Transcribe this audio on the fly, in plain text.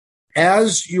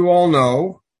As you all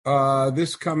know,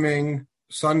 this coming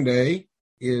Sunday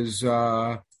is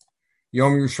Yom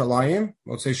Yerushalayim,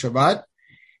 Motzei Shabbat,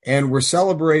 and we're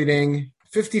celebrating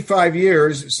 55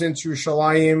 years since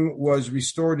Yerushalayim was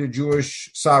restored to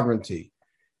Jewish sovereignty.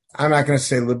 I'm not going to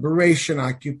say liberation,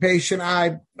 occupation.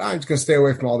 I'm just going to stay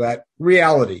away from all that.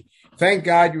 Reality. Thank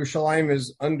God Yerushalayim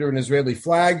is under an Israeli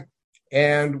flag,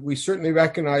 and we certainly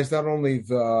recognize not only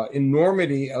the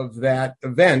enormity of that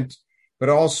event, but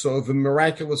also the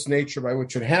miraculous nature by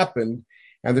which it happened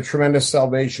and the tremendous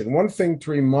salvation. One thing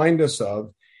to remind us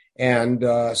of, and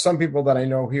some people that I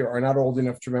know here are not old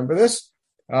enough to remember this,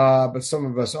 but some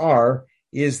of us are,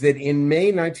 is that in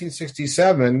May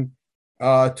 1967,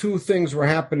 two things were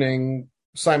happening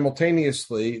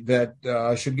simultaneously that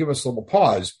should give us a little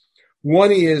pause.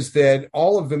 One is that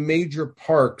all of the major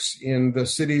parks in the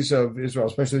cities of Israel,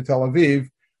 especially Tel Aviv,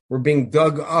 were being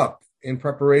dug up in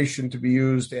preparation to be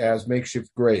used as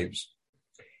makeshift graves.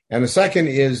 And the second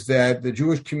is that the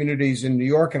Jewish communities in New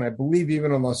York, and I believe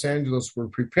even in Los Angeles, were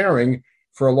preparing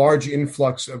for a large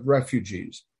influx of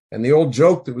refugees. And the old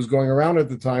joke that was going around at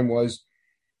the time was,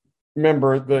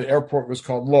 remember, the airport was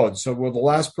called Lod. So will the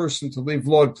last person to leave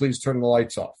Lod please turn the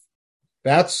lights off?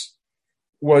 That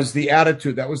was the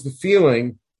attitude. That was the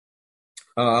feeling,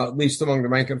 at least among the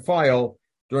rank and file,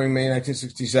 during May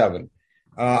 1967.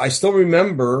 I still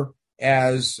remember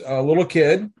as a little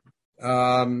kid,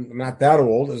 I'm not that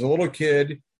old, as a little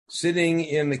kid, sitting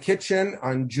in the kitchen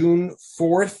on June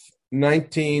 4th,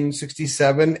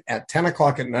 1967 at 10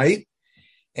 o'clock at night.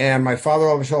 And my father,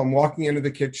 I'm walking into the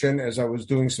kitchen as I was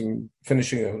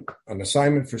finishing an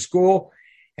assignment for school.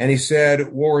 And he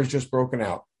said, war has just broken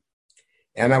out.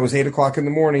 And that was 8 o'clock in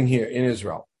the morning here in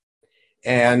Israel.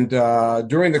 And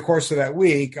during the course of that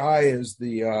week, I, as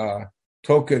the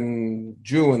token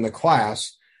Jew in the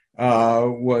class,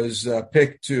 was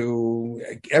picked to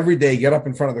every day get up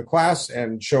in front of the class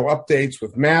and show updates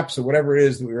with maps or whatever it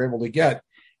is that we were able to get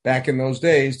back in those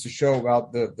days to show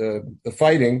about the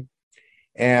fighting.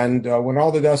 And when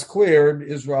all the dust cleared,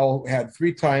 Israel had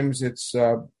 3 times its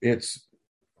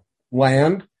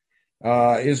land.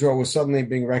 Israel was suddenly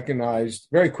being recognized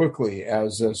very quickly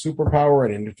as a superpower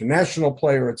and an international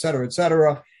player, et cetera, et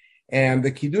cetera. And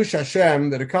the Kiddush Hashem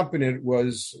that accompanied it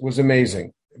was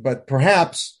amazing. But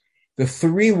perhaps the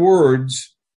 3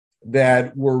 words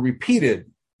that were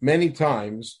repeated many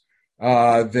times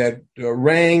that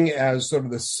rang as sort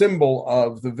of the symbol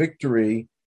of the victory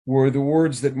were the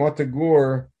words that Mota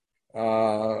Gur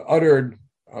uttered,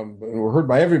 and were heard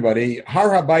by everybody: Har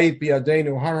HaBayit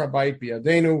B'Yadenu, Har HaBayit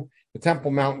B'Yadenu, the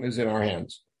Temple Mountain is in our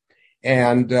hands.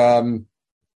 And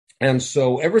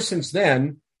so ever since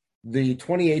then, the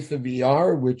 28th of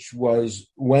Iyar, which was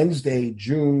Wednesday,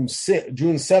 June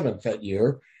 7th that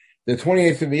year, the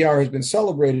 28th of Iyar has been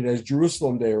celebrated as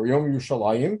Jerusalem Day, or Yom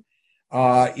Yerushalayim.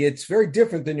 It's very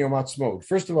different than Yom Ha'atzmaut.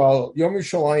 First of all, Yom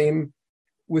Yerushalayim,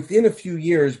 within a few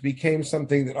years, became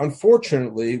something that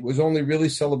unfortunately was only really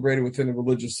celebrated within the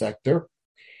religious sector.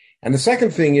 And the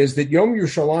second thing is that Yom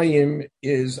Yerushalayim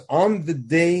is on the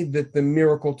day that the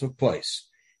miracle took place,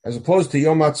 as opposed to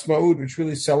Yom Ha'atzmaut, which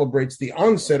really celebrates the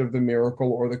onset of the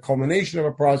miracle or the culmination of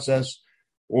a process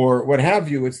or what have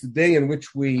you. It's the day in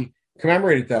which we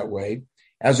commemorate it that way.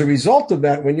 As a result of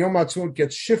that, when Yom Ha'atzmaut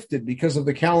gets shifted because of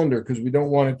the calendar, because we don't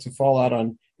want it to fall out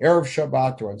on Erev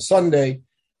Shabbat or on Sunday,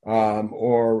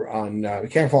 or on,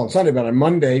 it can't fall on Sunday, but on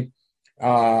Monday,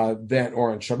 then,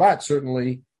 or on Shabbat,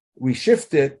 certainly, we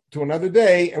shift it to another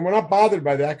day, and we're not bothered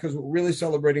by that because what we're really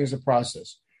celebrating is a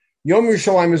process. Yom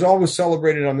Yerushalayim is always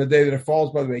celebrated on the day that it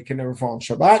falls. By the way, it can never fall on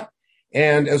Shabbat.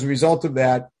 And as a result of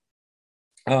that,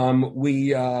 we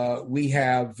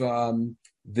have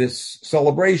this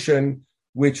celebration,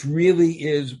 which really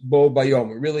is Bo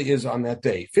Bayom. It really is on that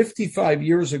day. 55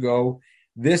 years ago,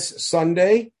 this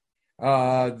Sunday,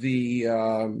 the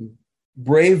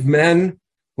brave men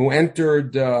who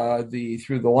entered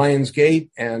through the Lion's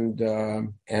Gate and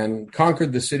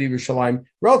conquered the city of Yerushalayim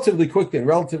relatively quickly and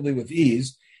relatively with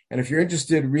ease. And if you're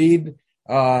interested, read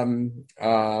Klein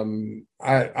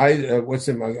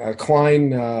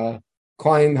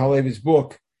Halevi's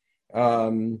book,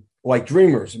 Like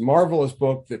Dreamers, a marvelous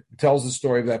book that tells the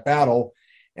story of that battle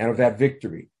and of that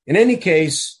victory. In any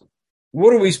case,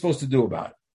 what are we supposed to do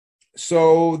about it?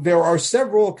 So there are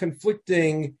several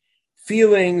conflicting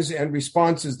feelings and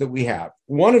responses that we have.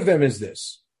 One of them is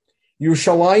this: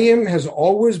 Yerushalayim has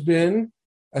always been,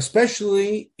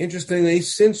 especially interestingly,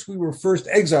 since we were first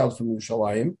exiled from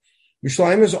Yerushalayim,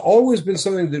 Yerushalayim has always been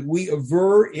something that we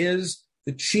aver is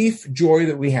the chief joy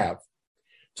that we have.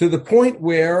 To the point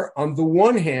where, on the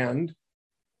one hand,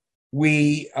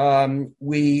 we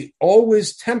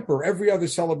always temper every other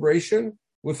celebration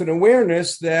with an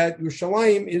awareness that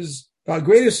Yerushalayim is our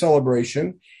greatest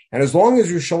celebration, and as long as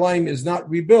Yerushalayim is not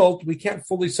rebuilt, we can't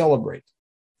fully celebrate.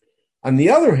 On the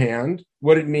other hand,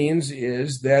 what it means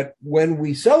is that when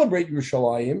we celebrate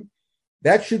Yerushalayim,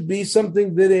 that should be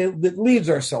something that leads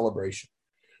our celebration.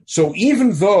 So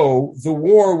even though the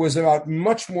war was about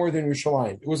much more than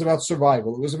Yerushalayim, it was about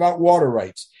survival, it was about water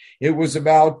rights, it was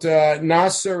about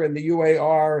Nasser and the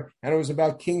UAR, and it was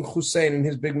about King Hussein and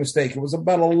his big mistake. It was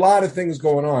about a lot of things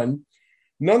going on.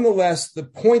 Nonetheless, the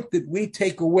point that we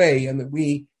take away and that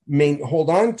we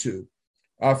hold on to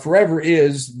forever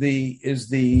is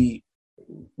the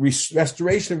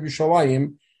restoration of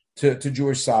Yerushalayim to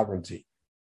Jewish sovereignty.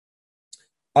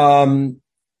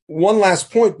 One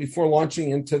last point before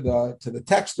launching into the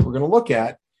text that we're going to look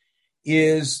at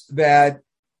is that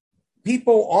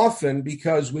people often,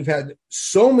 because we've had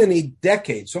so many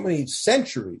decades, so many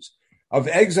centuries of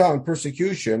exile and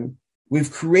persecution,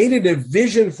 we've created a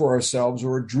vision for ourselves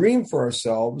or a dream for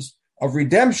ourselves of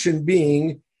redemption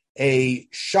being a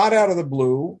shot out of the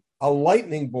blue, a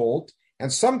lightning bolt,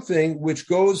 and something which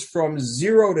goes from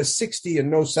 0 to 60 in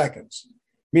no seconds,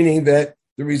 meaning that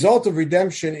the result of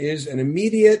redemption is an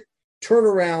immediate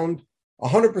turnaround,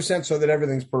 100% so that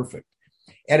everything's perfect.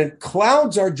 And it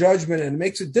clouds our judgment and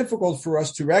makes it difficult for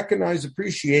us to recognize,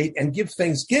 appreciate, and give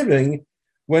thanksgiving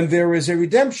when there is a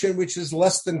redemption which is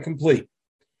less than complete.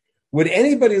 Would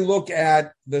anybody look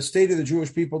at the state of the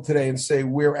Jewish people today and say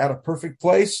we're at a perfect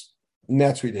place? And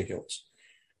that's ridiculous.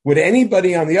 Would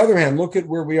anybody, on the other hand, look at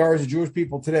where we are as a Jewish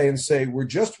people today and say we're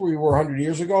just where we were 100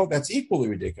 years ago? That's equally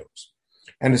ridiculous.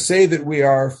 And to say that we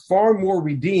are far more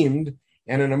redeemed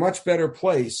and in a much better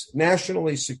place,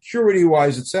 nationally,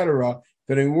 security-wise, etc.,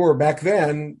 than we were back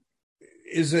then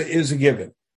is a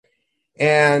given.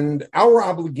 And our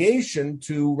obligation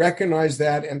to recognize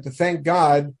that and to thank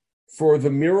God for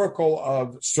the miracle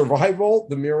of survival,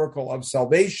 the miracle of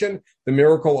salvation, the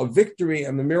miracle of victory,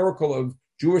 and the miracle of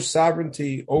Jewish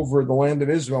sovereignty over the land of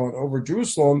Israel and over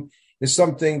Jerusalem is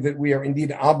something that we are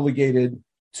indeed obligated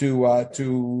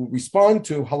to respond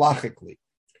to halachically.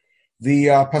 The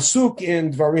pasuk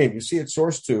in Dvarim, you see it,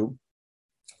 source 2,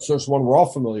 source 1 we're all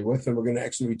familiar with, and we're going to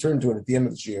actually return to it at the end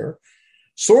of this year.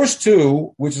 Source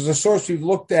 2, which is a source we've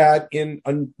looked at in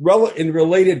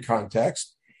related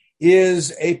context,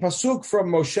 is a pasuk from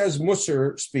Moshe's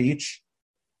Musar speech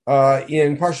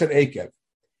in Parshat Ekev.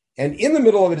 And in the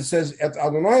middle of it, it says, "Et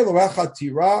Adonai Elohecha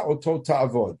tira oto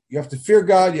ta'avod." You have to fear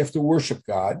God, you have to worship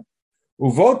God.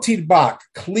 Uvo tidbak,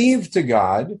 cleave to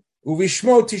God.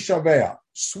 Uvishmo tishavea,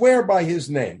 swear by his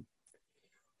name.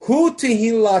 Hu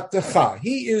tehilatecha,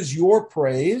 he is your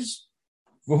praise.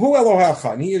 V'hu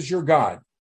Elohecha, and he is your God.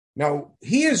 Now,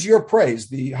 he is your praise,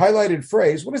 the highlighted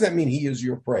phrase, what does that mean, he is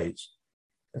your praise?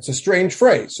 It's a strange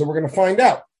phrase, so we're going to find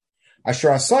out. Asher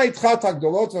asai itcha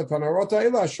tagdolot v'tanarot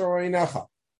ha'ela asher einecha.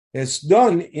 It's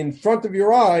done in front of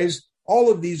your eyes all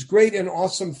of these great and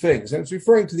awesome things. And it's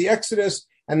referring to the Exodus.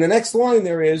 And the next line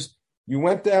there is, you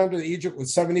went down to Egypt with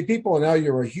 70 people, and now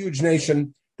you're a huge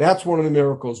nation. That's one of the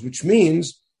miracles, which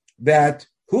means that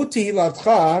Hu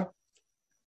Tehilatcha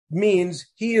means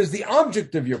he is the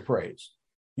object of your praise.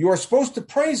 You are supposed to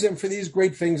praise him for these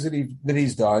great things that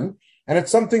he's done. And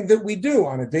it's something that we do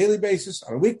on a daily basis,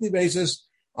 on a weekly basis,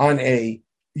 on a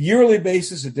yearly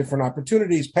basis at different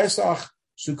opportunities, Pesach,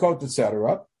 Sukkot,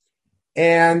 etc.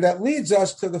 And that leads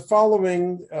us to the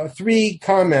following three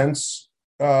comments,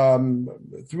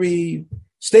 three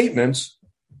statements,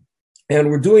 and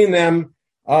we're doing them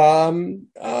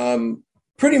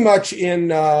pretty much in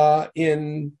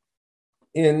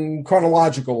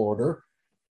chronological order,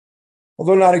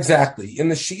 although not exactly. In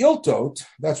the Shi'iltot,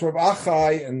 that's Rav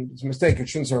Achai, and it's a mistake, it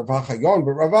shouldn't say Rav Achai Gon,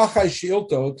 but Rav Achai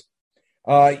Shi'iltot,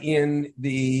 in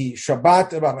the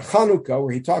Shabbat about Chanukah,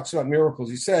 where he talks about miracles,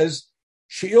 he says,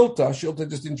 Shi'ilta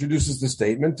just introduces the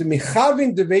statement,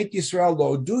 Michavin deveit Yisrael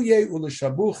lo oduye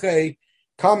u'leshabuche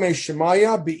kamei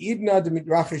shemaya be'idna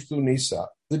demitrachish lunisa.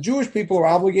 The Jewish people are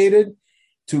obligated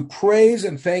to praise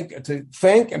and thank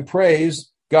and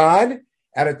praise God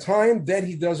at a time that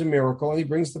he does a miracle, and he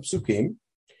brings the psukim,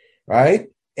 right?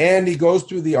 And he goes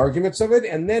through the arguments of it,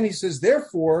 and then he says,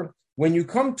 therefore, when you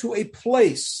come to a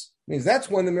place, means that's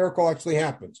when the miracle actually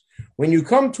happens. When you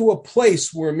come to a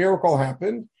place where a miracle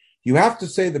happened, you have to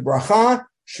say the bracha,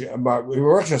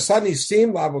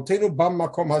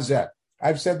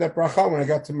 I've said that bracha when I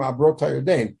got to Ma'abrot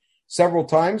HaYarden several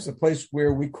times, the place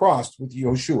where we crossed with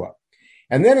Yehoshua.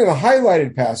 And then in the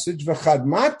highlighted passage,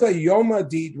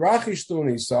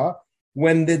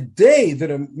 when the day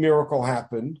that a miracle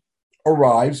happened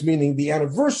arrives, meaning the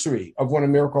anniversary of when a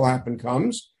miracle happened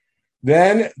comes,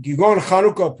 Then you go on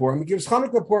Chanukah Purim. He gives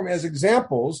Chanukah Purim as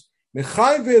examples. And that's a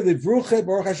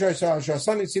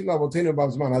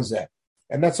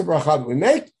bracha that we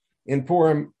make in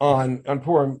Purim on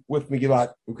Purim with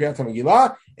Megillat, Ukriyat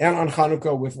Megillah, and on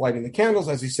Chanukah with lighting the candles,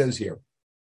 as he says here.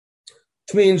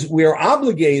 Which means we are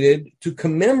obligated to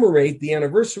commemorate the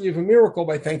anniversary of a miracle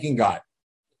by thanking God.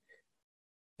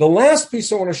 The last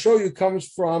piece I want to show you comes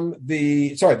from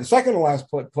the second to last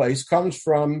place comes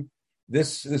from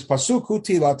this pasuk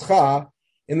Huti Latcha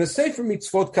in the Sefer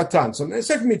Mitzvot Katan. So the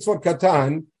Sefer Mitzvot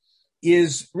Katan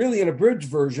is really an abridged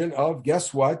version of,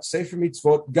 guess what? Sefer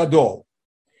Mitzvot Gadol.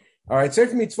 All right,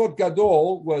 Sefer Mitzvot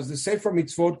Gadol was the Sefer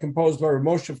Mitzvot composed by Rav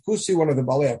Moshe Kusi, one of the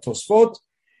Balei Tosfot,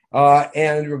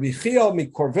 and Rabbi Chiel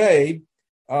Mikorvei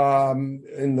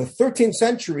in the 13th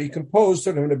century composed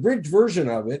sort of an abridged version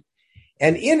of it.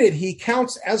 And in it, he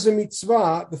counts as a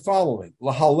mitzvah the following: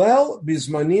 Lahalel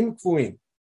bizmanim kvuim.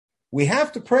 We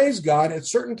have to praise God at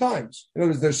certain times. In other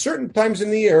words, there's certain times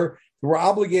in the year that we're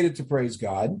obligated to praise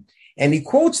God. And he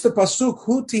quotes the pasuk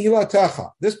Hu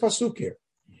Tehilatecha, this pasuk here,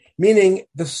 meaning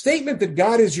the statement that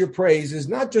God is your praise is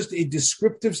not just a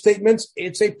descriptive statement;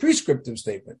 it's a prescriptive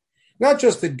statement. Not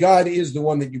just that God is the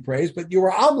one that you praise, but you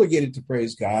are obligated to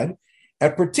praise God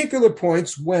at particular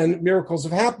points when miracles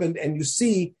have happened, and you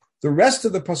see. The rest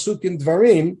of the pasuk in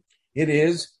Dvarim, it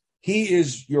is, he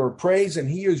is your praise and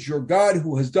he is your God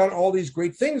who has done all these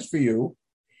great things for you.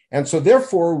 And so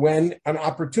therefore, when an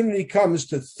opportunity comes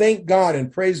to thank God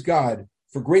and praise God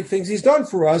for great things he's done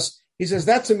for us, he says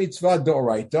that's a mitzvah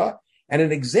d'oraita. And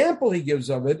an example he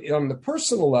gives of it on the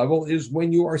personal level is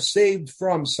when you are saved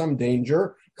from some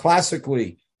danger.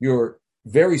 Classically, you're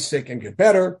very sick and get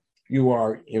better. You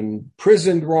are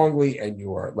imprisoned wrongly and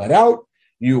you are let out.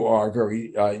 You are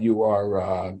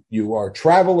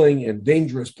traveling in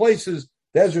dangerous places,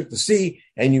 desert, the sea,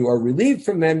 and you are relieved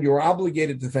from them. You are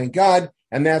obligated to thank God,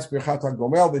 and that's Birchat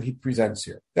HaGomel that he presents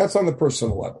here. That's on the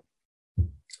personal level.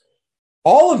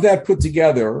 All of that put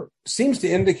together seems to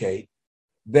indicate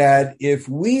that if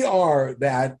we are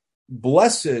that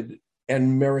blessed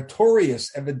and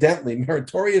meritorious, evidently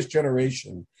meritorious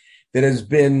generation that has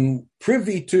been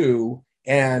privy to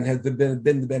and has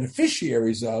been the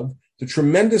beneficiaries of the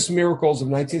tremendous miracles of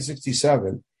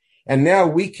 1967, and now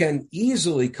we can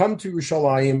easily come to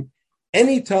Yerushalayim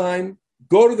anytime,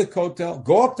 go to the Kotel,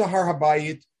 go up to Har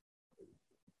HaBayit.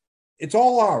 It's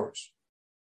all ours.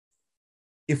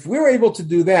 If we're able to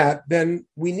do that, then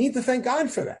we need to thank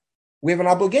God for that. We have an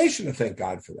obligation to thank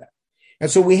God for that. And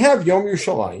so we have Yom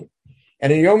Yerushalayim,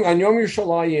 and on Yom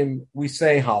Yerushalayim we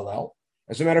say Hallel.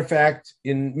 As a matter of fact,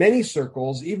 in many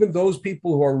circles, even those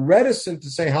people who are reticent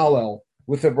to say Hallel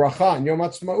with the bracha and Yom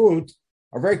Ha'atzmaut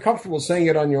are very comfortable saying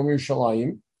it on Yom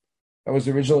Yerushalayim. That was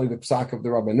originally the psak of the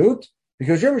Rabbanut,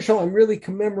 because Yom Yerushalayim really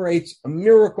commemorates a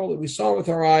miracle that we saw with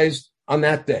our eyes on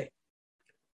that day.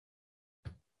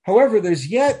 However, there's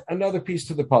yet another piece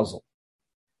to the puzzle.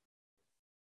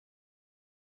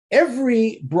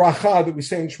 Every bracha that we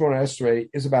say in Shemona Esrei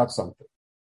is about something.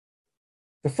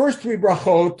 The first three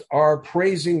brachot are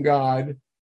praising God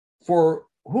for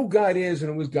who God is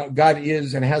and who God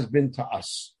is and has been to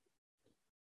us.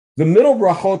 The middle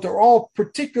brachot are all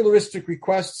particularistic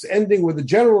requests, ending with a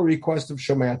general request of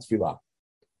Shomei Tefillah.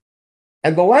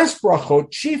 And the last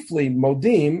brachot, chiefly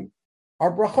modim,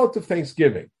 are brachot of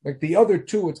thanksgiving. Like the other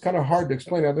two, it's kind of hard to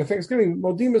explain. Other Thanksgiving,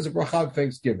 modim is a bracha of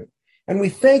thanksgiving. And we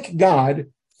thank God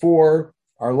for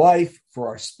our life, for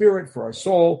our spirit, for our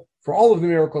soul, for all of the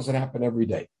miracles that happen every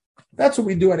day. That's what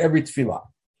we do at every tefillah.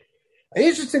 An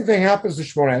interesting thing happens to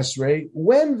Shemona Esrei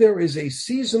when there is a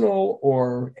seasonal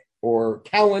or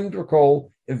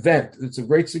calendrical event that's of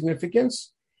great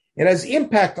significance. It has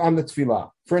impact on the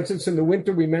tefillah. For instance, in the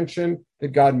winter, we mention that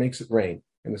God makes it rain.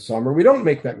 In the summer, we don't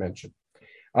make that mention.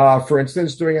 For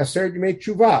instance, during Aseret Yemei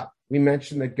Teshuvah, we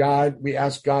mention that we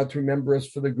ask God to remember us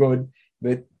for the good,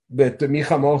 that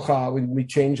Micha Mocha, when we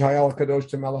change Hayal HaKadosh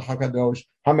to Melech HaKadosh,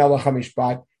 HaMelech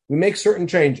HaMishpat, we make certain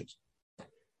changes.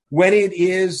 When it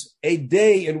is a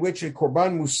day in which a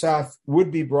Korban Musaf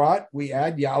would be brought, we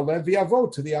add Ya'alev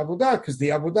V'Yavo to the Avodah, because the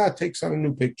Avodah takes on a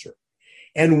new picture.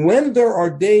 And when there are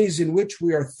days in which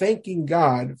we are thanking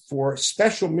God for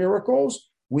special miracles,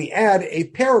 we add a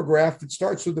paragraph that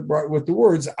starts with the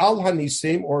words Al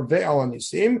Hanisim or Ve'al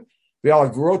Hanisim,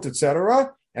 Ve'al Gvorot,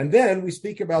 etc., and then we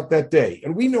speak about that day.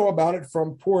 And we know about it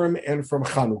from Purim and from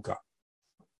Chanukah.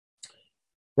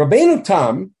 Rabbeinu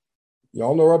Tam, you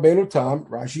all know Rabbeinu Tam,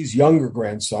 Rashi's younger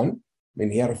grandson. I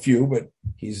mean, he had a few, but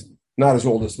he's not as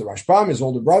old as the Rashbam, his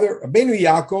older brother. Rabbeinu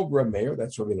Yaakov, Reb Meir,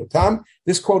 that's Rabbeinu Tam.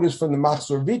 This quote is from the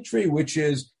Machzor Vitri, which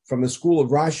is from the school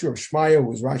of Rashi, of Shmaya, who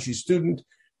was Rashi's student,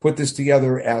 put this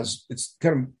together as it's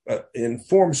kind of in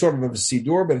form sort of a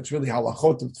Siddur, but it's really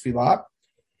halachot of tefillah.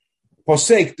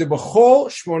 Posek de b'chol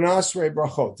shmona esrei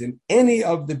brachot, in any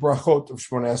of the brachot of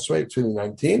shmona esrei, it's really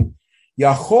 19.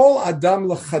 Yachol adam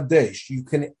lechadesh, you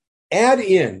can add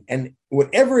in, and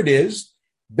whatever it is,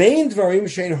 bein dvarim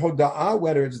shein hoda'ah,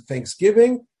 whether it's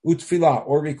Thanksgiving, utfilah,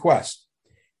 or request.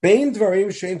 Bein dvarim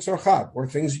shein tzorchad, or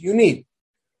things you need.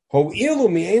 Ho'ilu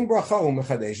mi'ein bracha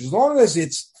u'mechadesh, as long as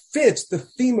it fits the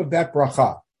theme of that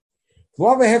bracha.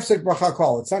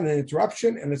 It's not an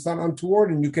interruption, and it's not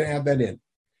untoward, and you can add that in.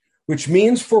 Which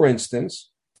means, for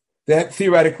instance, that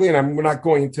theoretically, and we're not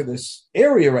going into this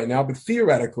area right now, but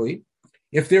theoretically,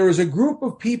 if there is a group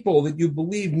of people that you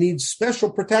believe needs special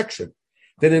protection,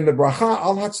 then in the bracha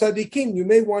al hatzadikim, you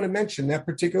may want to mention that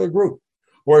particular group.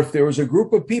 Or if there is a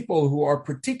group of people who are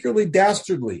particularly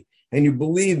dastardly and you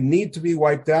believe need to be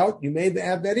wiped out, you may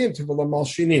add that into the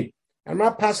malshinim. I'm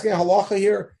not passing a halacha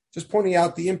here, just pointing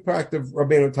out the impact of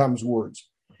Rabbeinu Tam's words.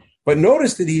 But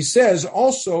notice that he says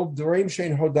also D'varim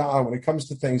shein hoda'ah when it comes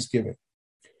to Thanksgiving.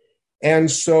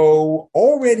 And so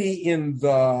already in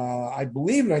the, I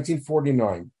believe,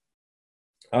 1949,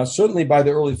 certainly by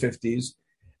the early 50s,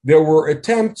 there were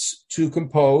attempts to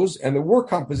compose, and there were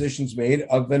compositions made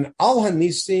of an Al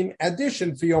HaNisim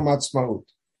addition for Yom Ha'atzmaut.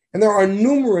 And there are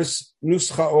numerous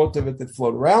nuschaot of it that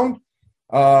float around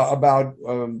about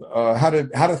how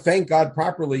to thank God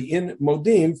properly in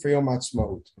Modim for Yom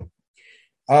Ha'atzmaut.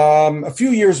 A few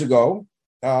years ago,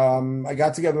 I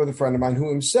got together with a friend of mine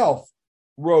who himself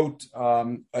wrote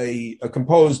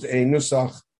composed a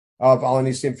nusach of Al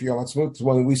HaNisim for Yom Ha'atzmaut, the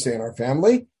one that we say in our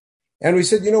family. And we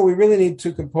said, we really need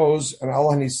to compose an Al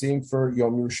HaNisim for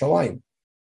Yom Yerushalayim.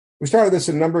 We started this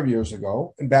a number of years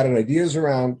ago and batted ideas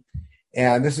around.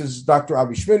 And this is Dr.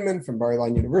 Avi Shminman from Bar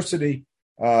Ilan University.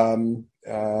 And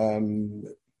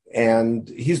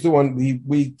he's the one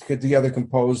we together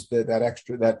composed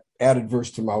that added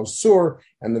verse to Maoz Tzur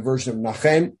and the version of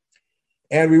Nachem.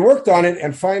 And we worked on it,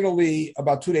 and finally,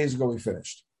 about 2 days ago, we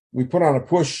finished. We put on a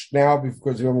push now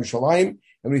because of Yom Yerushalayim,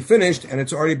 and we finished, and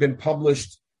it's already been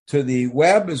published to the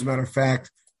web. As a matter of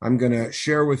fact, I'm going to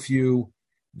share with you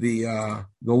the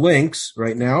links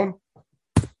right now.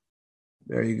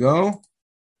 There you go.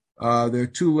 There are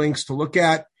 2 links to look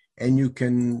at, and you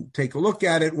can take a look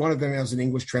at it. One of them has an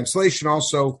English translation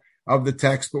also of the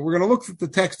text, but we're going to look at the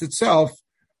text itself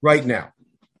right now.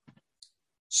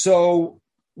 So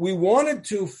we wanted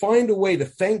to find a way to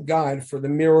thank God for the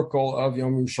miracle of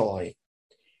Yom Yerushalayim.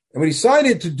 And we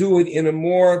decided to do it in a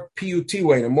more PUT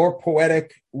way, in a more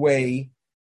poetic way,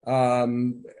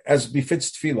 as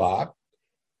befits tefillah,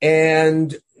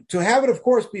 and to have it, of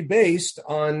course, be based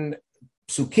on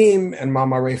psukim and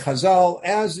mamarei chazal,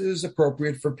 as is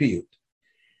appropriate for piyut.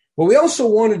 But we also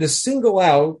wanted to single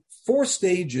out 4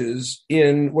 stages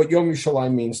in what Yom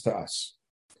Yerushalayim means to us.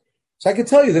 So I can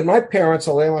tell you that my parents,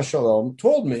 Aleim HaShalom,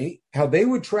 told me how they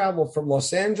would travel from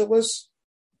Los Angeles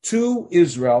to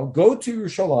Israel, go to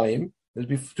Yerushalayim. It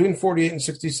was between 48 and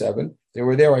 67. They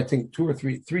were there, I think, 2 or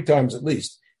 3 times at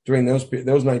least during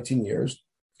those 19 years.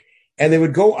 And they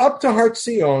would go up to Har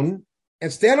Zion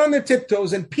and stand on their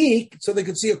tiptoes and peek so they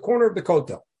could see a corner of the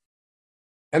Kotel.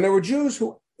 And there were Jews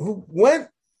who went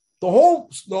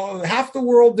half the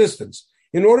world distance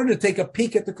in order to take a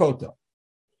peek at the Kotel.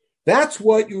 That's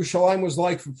what Yerushalayim was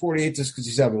like from 48 to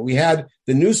 67. We had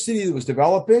the new city that was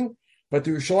developing, but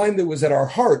the Yerushalayim that was at our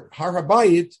heart, Har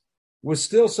HaBayit, was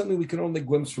still something we could only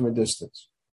glimpse from a distance.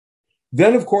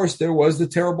 Then, of course, there was the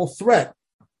terrible threat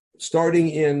starting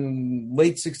in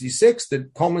late 66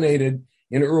 that culminated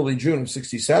in early June of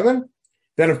 67.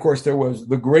 Then, of course, there was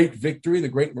the great victory, the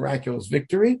great miraculous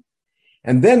victory.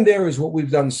 And then there is what we've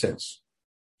done since,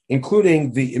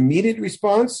 including the immediate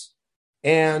response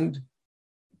and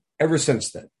ever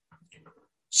since then.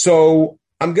 So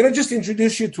I'm going to just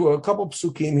introduce you to a couple of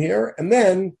psukim here, and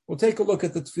then we'll take a look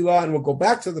at the tefillah, and we'll go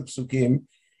back to the psukim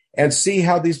and see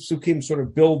how these psukim sort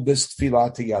of build this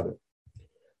tefillah together.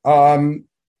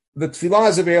 The tefillah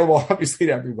is available, obviously,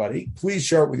 to everybody. Please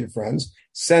share it with your friends.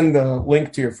 Send the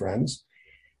link to your friends.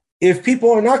 If people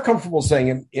are not comfortable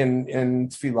saying in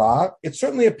tefillah, it's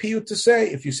certainly a piyut to say.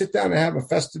 If you sit down and have a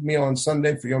festive meal on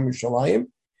Sunday for Yom Yerushalayim,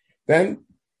 then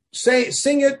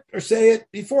sing it or say it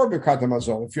before Birkat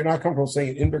HaMazon. If you're not comfortable saying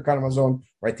it in Birkat HaMazon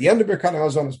or at the end of Birkat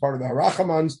HaMazon as part of the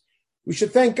Harachamans, we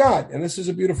should thank God. And this is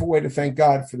a beautiful way to thank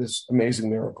God for this amazing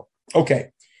miracle.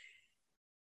 Okay.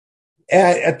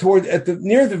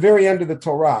 Near the very end of the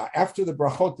Torah, after the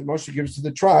brachot that Moshe gives to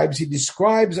the tribes, he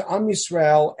describes Am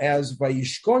Yisrael as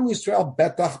Vayishkon Yisrael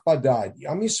Betach Badad.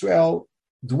 Am Yisrael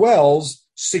dwells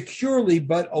securely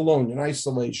but alone, in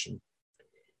isolation.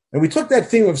 And we took that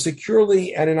theme of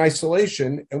securely and in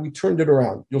isolation, and we turned it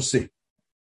around. You'll see.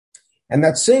 And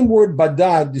that same word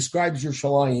badad describes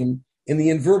Yerushalayim in the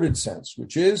inverted sense,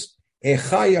 which is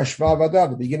Echa Yashva Badad,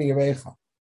 the beginning of Echa.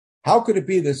 How could it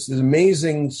be this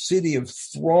amazing city of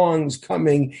throngs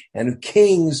coming and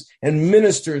kings and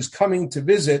ministers coming to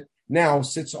visit now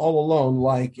sits all alone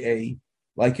like a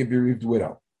bereaved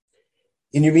widow?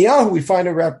 In Yirmiyahu, we find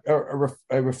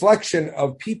a reflection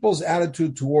of people's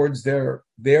attitude towards their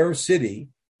city,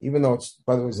 even though it's,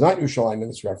 by the way, it's not Yerushalayim in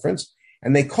this reference,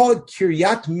 and they call it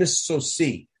Kiryat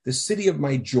Misosi, the city of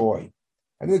my joy.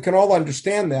 I think we can all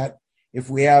understand that if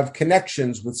we have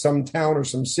connections with some town or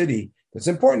some city. It's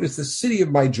important. It's the city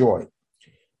of my joy.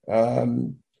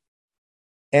 And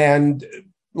the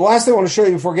last thing I want to show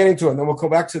you before getting to it, and then we'll go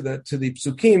back to the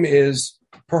Psukim, is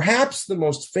perhaps the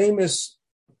most famous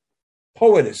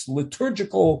poetess,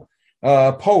 liturgical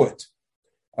poet,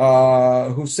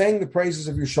 who sang the praises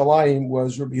of Yerushalayim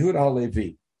was Rabbi Yehuda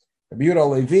HaLevi. Rabbi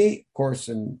Yehuda HaLevi, of course,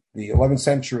 in the 11th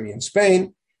century in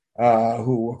Spain,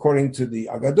 who, according to the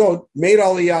Agadot, made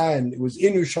Aliyah, and it was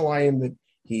in Yerushalayim that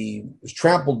he was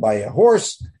trampled by a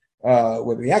horse.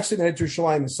 Whether he actually made it to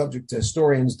Yerushalayim is subject to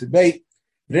historians' debate.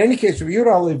 But in any case, Rabbi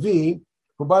Yehuda HaLevi,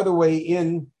 who, by the way,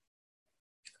 in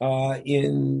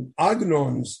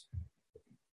Agnon's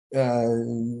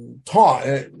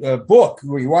book,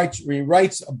 where he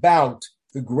writes about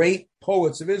the great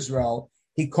poets of Israel,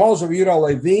 he calls Rabbi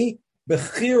Yehuda HaLevi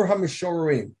Bechir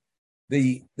HaMishorim,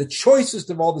 the choicest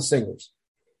of all the singers.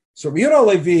 So Rabbi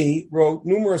Yehuda HaLevi wrote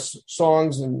numerous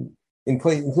songs,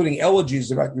 including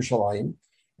elegies about Yerushalayim,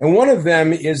 and one of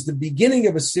them is the beginning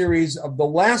of a series of the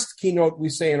last keynote we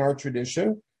say in our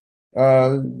tradition,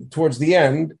 towards the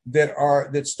end,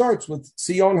 that starts with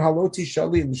Sion Haloti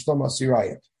Shali L'Shlom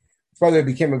Asirayit. By the way, it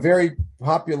became a very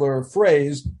popular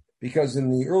phrase because in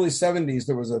the early 70s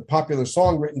there was a popular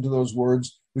song written to those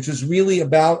words, which was really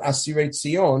about Asirei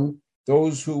Tzion,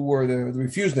 those who were the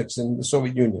refuseniks in the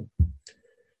Soviet Union.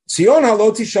 Sion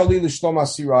Haloti Shali L'Shlom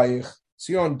Asirayich.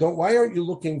 Sion, why aren't you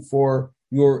looking for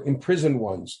your imprisoned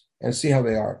ones and see how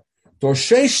they are? Those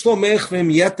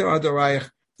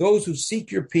who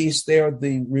seek your peace, they are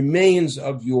the remains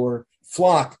of your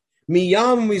flock.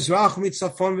 Miyam mizrach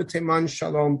mitzafon v'teman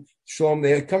shalom. Shalom.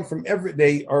 They come from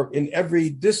they are in every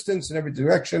distance, in every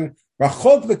direction.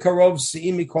 Rachok v'karov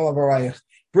se'im mikol avarayich.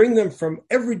 Bring them from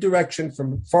every direction,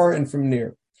 from far and from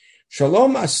near.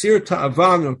 Shalom asir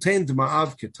ta'avam noten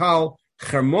d'ma'av ketal.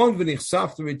 Chermon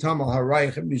v'nichsaf l'ritam al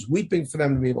harayich. Everybody's weeping for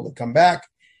them to be able to come back.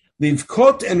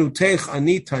 Livkot enutech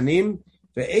ani tanim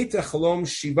ve'et echalom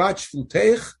shivat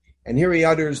shvutech. And here he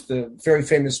utters the very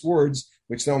famous words,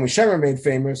 which Naomi Shemer made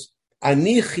famous,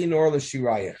 Ani chinor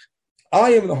l'shirayich.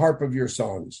 I am the harp of your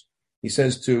songs, he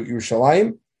says to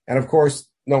Yerushalayim. And of course,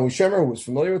 Naomi Shemer, who was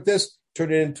familiar with this,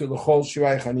 turned it into l'chol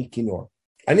shirayich ani chinor.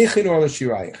 Ani chinor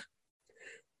l'shirayich.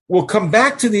 We'll come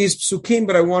back to these psukim,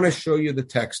 but I want to show you the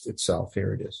text itself.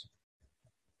 Here it is.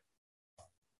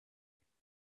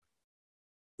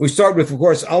 We start with, of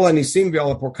course, Ala Nisim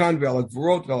ve'ala Porkan ve'ala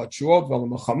Gvurot ve'ala Tshuot ve'ala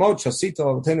Mechamot shasita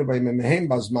l'avotenu b'mehem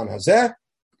bazman hazeh.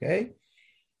 Okay,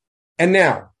 and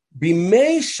now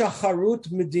b'mei shacharut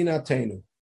medinatenu,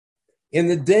 in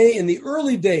the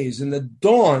early days, in the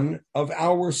dawn of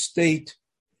our state,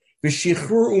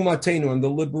 v'shichur umatenu, and the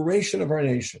liberation of our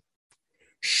nation,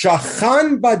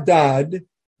 shachan badad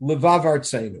levav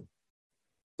artzenu,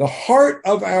 the heart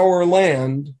of our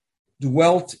land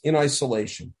dwelt in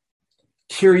isolation.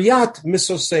 Kiryat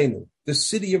Misosenu, the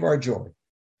city of our joy.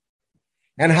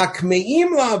 And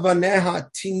Hakmeim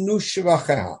la'avaneha tinu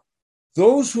shivacheha,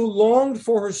 those who longed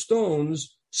for her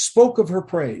stones spoke of her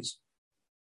praise.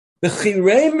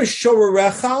 B'chirei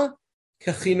mishorerecha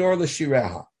kechinor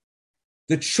l'shireha,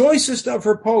 the choicest of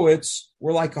her poets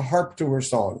were like a harp to her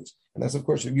songs. And that's, of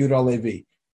course, Rabbi Yehuda HaLevi.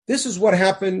 This is what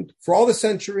happened for all the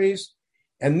centuries.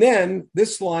 And then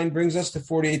this line brings us to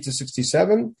 48 to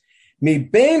 67. Mi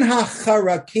bein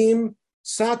hacharakim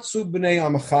satsu b'nei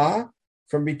amcha,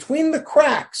 from between the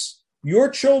cracks, your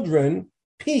children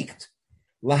peeked.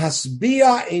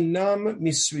 Lahasbia enam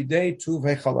misridei tuv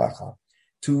hechalecha,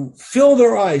 to fill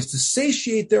their eyes, to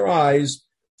satiate their eyes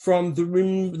from the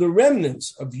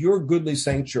remnants of your goodly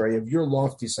sanctuary, of your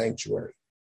lofty sanctuary.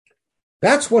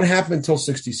 That's what happened until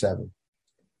 67.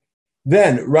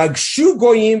 Then ragshu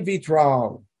goyim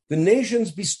vitrao, the nations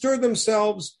bestirred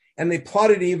themselves and they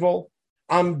plotted evil.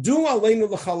 Amdu aleinu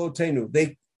l'chalotenu,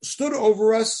 they stood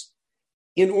over us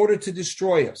in order to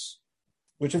destroy us,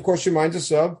 which of course reminds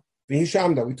us of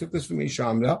V'hishamda. We took this from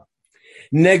Hishamda.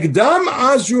 Negdam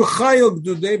azru chayil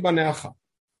gdudei banecha,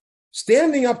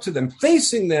 standing up to them,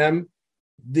 facing them,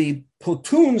 the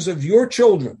platoons of your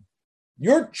children,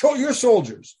 your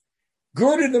soldiers,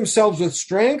 girded themselves with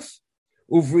strength,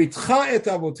 uvritcha et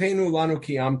avotenu lanu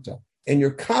kiyamta, and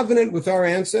your covenant with our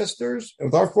ancestors,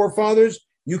 with our forefathers,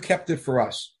 you kept it for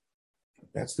us.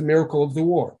 That's the miracle of the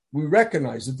war. We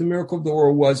recognize that the miracle of the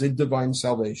war was a divine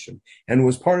salvation and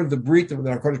was part of the brit that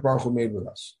HaKadosh Baruch Hu made with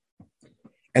us.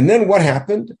 And then what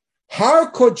happened?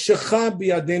 Har kodshecha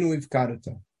biyadenu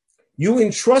ifkarata. You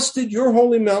entrusted your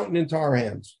holy mountain into our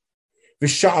hands.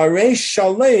 V'sha'arei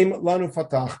shalem lanu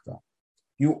fatachta.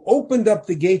 You opened up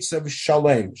the gates of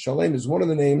Shalem. Shalem is one of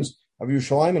the names of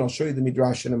Yerushalayim, and I'll show you the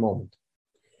Midrash in a moment.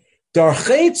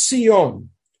 Darchei Tzion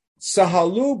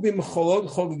sahalu b'mcholot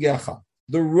chogecha.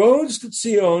 The roads to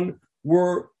Tzion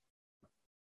were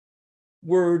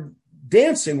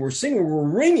dancing, were singing, were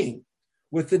ringing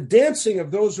with the dancing of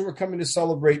those who were coming to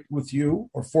celebrate with you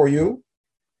or for you.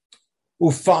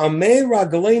 Ufa'amei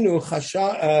ragalenu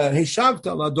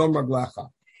heshavta ladom raglecha.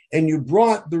 And you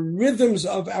brought the rhythms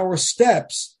of our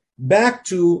steps back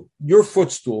to your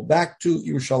footstool, back to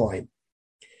Yerushalayim.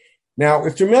 Now, you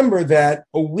have to remember that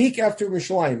a week after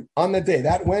Yerushalayim, on the day,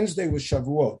 that Wednesday was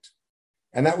Shavuot,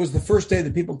 and that was the first day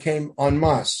that people came en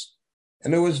masse.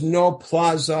 And there was no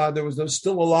plaza, there was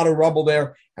still a lot of rubble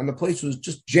there, and the place was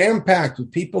just jam-packed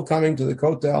with people coming to the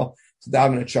Kotel to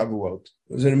daven at Shavuot.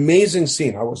 It was an amazing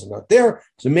scene. I was not there.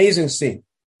 It's an amazing scene.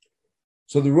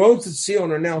 So the roads to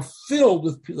Zion are now filled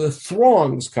with the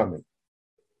throngs coming.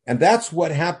 And that's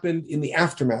what happened in the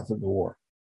aftermath of the war.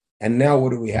 And now what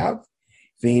do we have?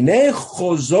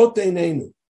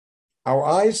 Our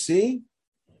eyes see,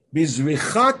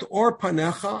 bizrichat or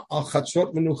panecha al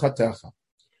chatzot menuchatecha.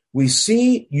 We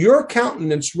see your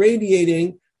countenance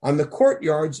radiating on the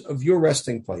courtyards of your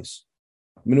resting place.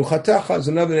 Menuchatecha is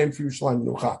another name for Yerushalayim,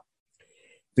 menucha.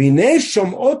 V'nei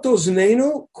shom'ot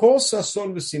oznenu kol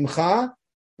sason v'simcha.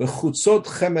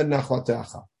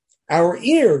 Our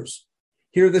ears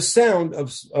hear the sound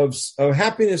of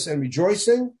happiness and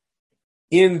rejoicing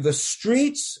in the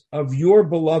streets of your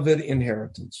beloved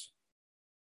inheritance.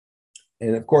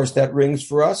 And of course, that rings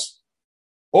for us.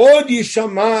 Od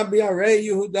yishama bi'arei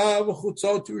Yehuda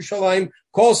v'chutzot Yerushalayim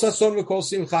kol sason v'kol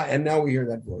simcha. And now we hear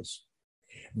that voice.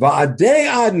 Va'adei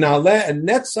ad naleh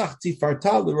netzach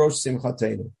tifarta l'rosh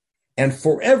simchatenu. And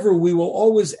forever we will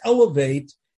always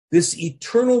elevate this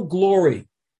eternal glory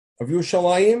of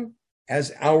Yerushalayim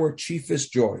as our chiefest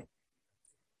joy.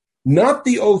 Not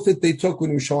the oath that they took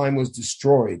when Yerushalayim was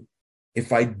destroyed.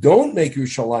 If I don't make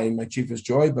Yerushalayim my chiefest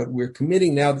joy, but we're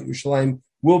committing now that Yerushalayim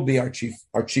will be our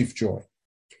chief joy.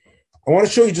 I want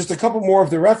to show you just a couple more of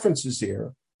the references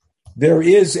here. There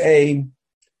is we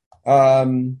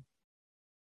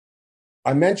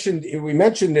mentioned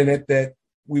in it that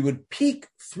we would peek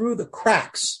through the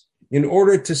cracks in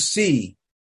order to see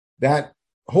that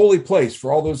holy place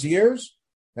for all those years.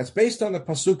 That's based on the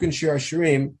pasuk in Shir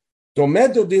Hashirim.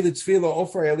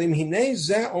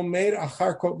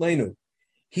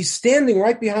 He's standing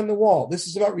right behind the wall. This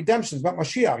is about redemption. It's about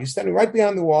Mashiach. He's standing right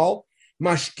behind the wall.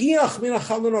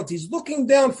 He's looking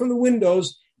down from the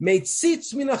windows, peeking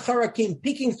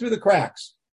through the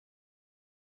cracks.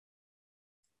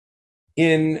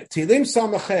 In Tehillim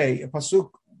Samachay, a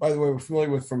pasuk, by the way, we're familiar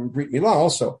with from Brit Milah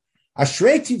also.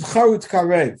 Ashrei tivcharu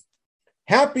tkarev.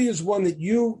 Happy is one that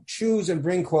you choose and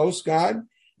bring close, God.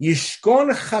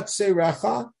 Yishkon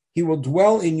chatzerecha. He will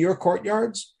dwell in your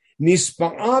courtyards.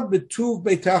 Nispa'a betuv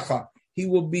beitacha. He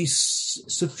will be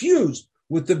suffused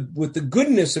with the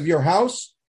goodness of your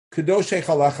house. Kadoshei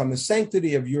chalacham, the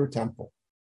sanctity of your temple.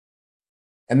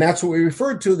 And that's what we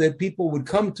referred to, that people would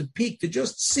come to peek to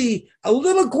just see a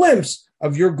little glimpse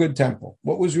of your good temple.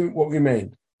 What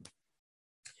remained.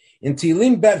 In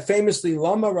Tehillim Bet, famously,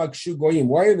 Lama Ragshu Goyim,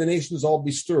 why are the nations all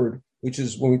bestirred? Which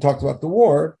is when we talked about the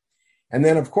war. And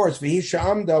then, of course, V'hisha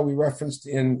Amda, we referenced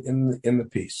in the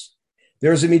piece.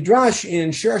 There's a Midrash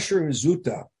in Shir Hashirim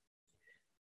Zuta,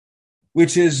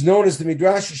 which is known as the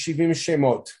Midrash Shivim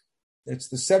Shemot. It's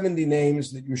the 70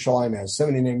 names that Yerushalayim has,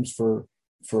 70 names for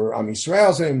Am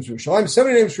Yisrael, 70 names for Yerushalayim,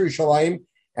 70 names for Yerushalayim,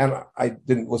 and I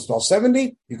didn't list all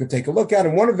 70. You could take a look at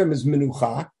them. One of them is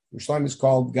Menucha. Yerushalayim is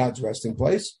called God's resting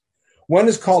place. One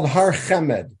is called Har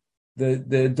Chemed,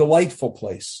 the delightful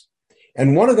place.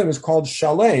 And one of them is called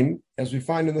Shalem, as we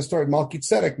find in the story of Malki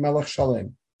Tzedek, Melech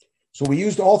Shalem. So we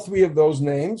used all three of those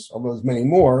names, although there's many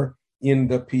more, in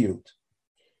the Piyut.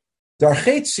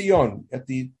 Darchei Tzion,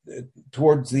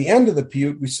 towards the end of the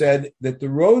Piyut, we said that the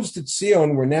roads to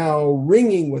Tzion were now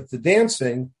ringing with the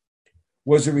dancing,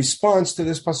 was a response to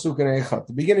this pasuk in Eicha. At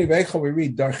the beginning of Eicha, we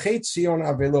read, Darchei Tzion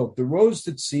Avelot. The roads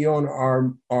to Tzion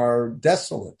are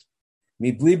desolate.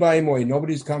 Mibli ba'imoy,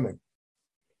 nobody's coming.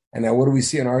 And now what do we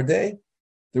see in our day?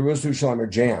 The roads to Yerushalayim are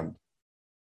jammed.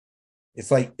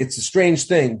 It's like, it's a strange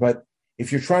thing, but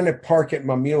if you're trying to park at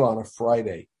Mamila on a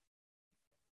Friday,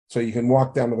 so you can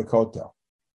walk down to the Kotel,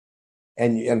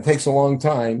 and it takes a long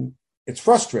time, it's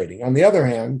frustrating. On the other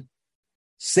hand,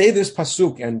 say this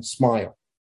pasuk and smile.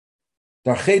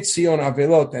 Darchet Sion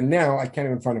Avelot, and now I can't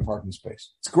even find a parking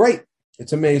space. It's great.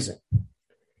 It's amazing.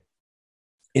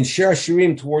 In Shir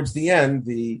Shirim, towards the end,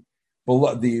 the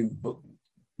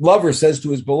lover says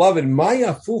to his beloved,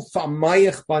 "Mayafu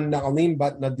famayich ban na'alim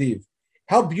bat nadiv."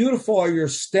 How beautiful are your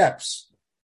steps?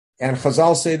 And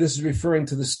Chazal say this is referring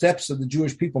to the steps of the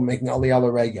Jewish people making Aliyah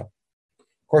L'Regel.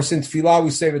 Of course, in Tefillah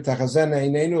we say, "V'tachazena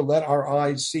einenu," let our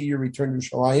eyes see your return to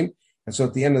Yerushalayim. And so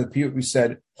at the end of the piyut we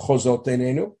said, "Chozot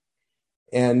einenu."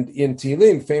 And in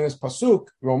Tehillim, famous pasuk,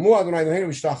 "Romu Adonai Eloheinu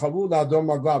v'shtachavu la'adom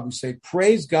maglav," we say,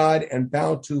 "Praise God and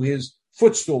bow to His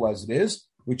footstool," as it is,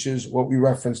 which is what we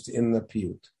referenced in the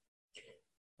piyut.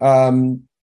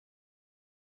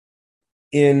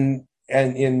 In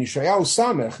Yeshayahu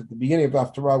Samech, at the beginning of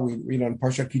Haftarah, we read on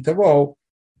Parsha Kitavo,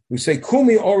 we say,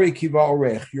 "Kumi ori kiva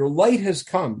orech," your light has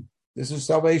come. This is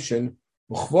salvation.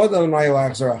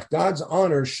 God's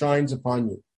honor shines upon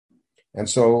you. And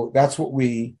so that's what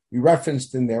we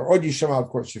referenced in there. Od Yishama, of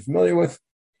course, you're familiar with.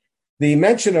 The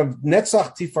mention of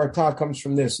Netzach Tifarta comes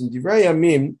from this. In Divrei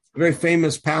Yamim, a very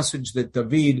famous passage that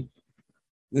David,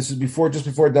 this is just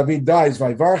before David dies,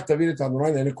 Vayvarach David et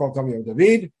Adonai le'enei tamim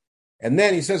David. And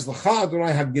then he says, L'cha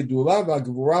Adonai ha'gedula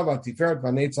v'ha'gevura v'ha'tiferet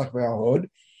v'ha'netzach v'ha'hod.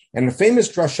 And the famous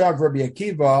drasha of Rabbi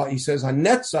Akiva, he says,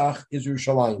 HaNetzach is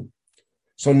Yerushalayim.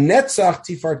 So Netzach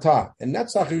Tifarta, and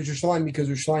Netzach is Yerushalayim because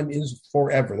Yerushalayim is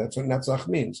forever. That's what Netzach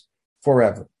means,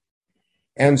 forever.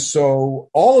 And so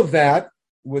all of that,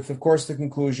 with of course the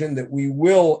conclusion that we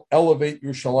will elevate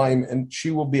Yerushalayim and she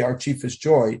will be our chiefest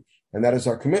joy, and that is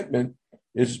our commitment,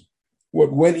 is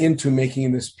what went into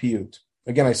making this piyut.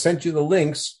 Again, I sent you the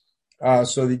links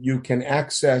so that you can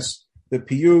access the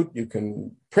piyut, you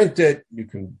can print it, you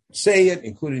can say it,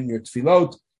 include it in your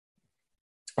tefillot.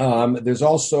 There's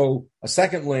also a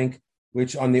second link,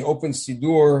 which on the Open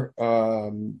Siddur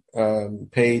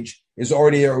page is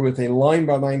already with a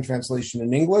line-by-line translation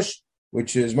in English,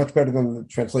 which is much better than the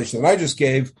translation that I just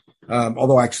gave,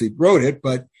 although I actually wrote it,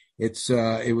 but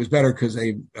it was better because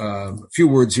a few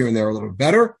words here and there are a little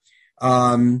better.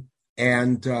 And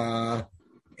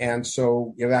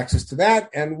so you have access to that,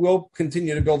 and we'll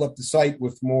continue to build up the site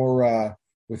with more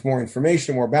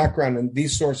information, more background, and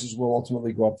these sources will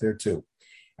ultimately go up there too.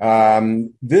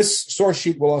 This source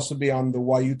sheet will also be on the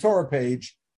YU Torah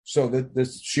page, so that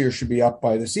this shir should be up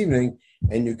by this evening,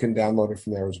 and you can download it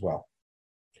from there as well.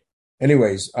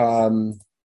 Anyways,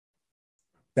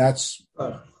 that's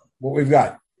what we've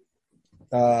got.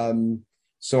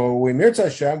 So in Mirza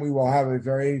Hashem, we will have a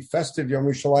very festive Yom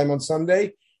Yerushalayim on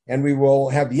Sunday, and we will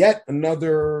have yet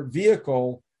another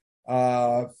vehicle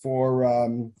for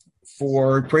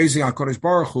praising HaKadosh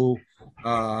Baruch Hu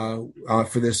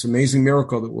for this amazing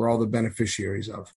miracle that we're all the beneficiaries of.